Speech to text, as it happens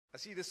I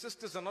see the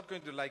sisters are not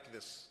going to like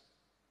this,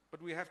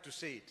 but we have to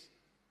say it.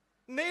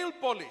 Nail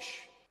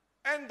polish.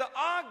 And the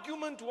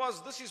argument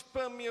was, this is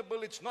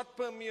permeable, it's not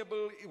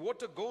permeable,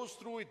 water goes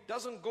through, it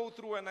doesn't go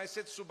through. And I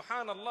said,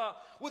 subhanallah,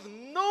 with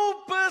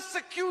no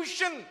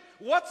persecution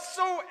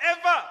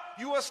whatsoever,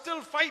 you are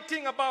still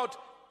fighting about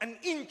an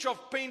inch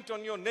of paint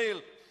on your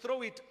nail.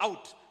 Throw it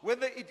out.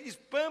 Whether it is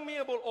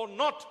permeable or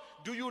not,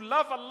 do you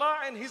love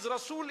Allah and His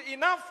Rasul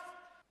enough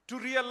to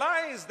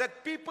realize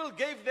that people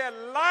gave their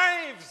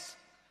lives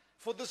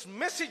for this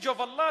message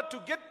of Allah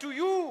to get to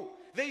you?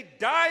 They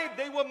died,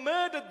 they were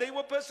murdered, they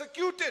were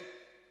persecuted.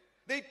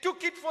 They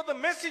took it for the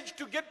message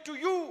to get to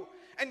you.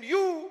 And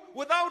you,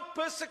 without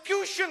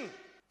persecution,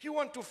 you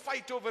want to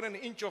fight over an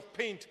inch of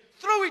paint.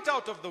 Throw it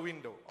out of the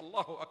window.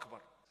 Allahu Akbar.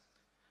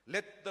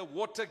 Let the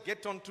water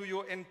get onto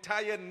your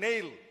entire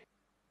nail,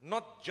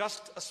 not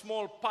just a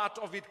small part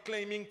of it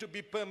claiming to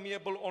be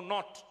permeable or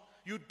not.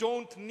 You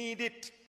don't need it.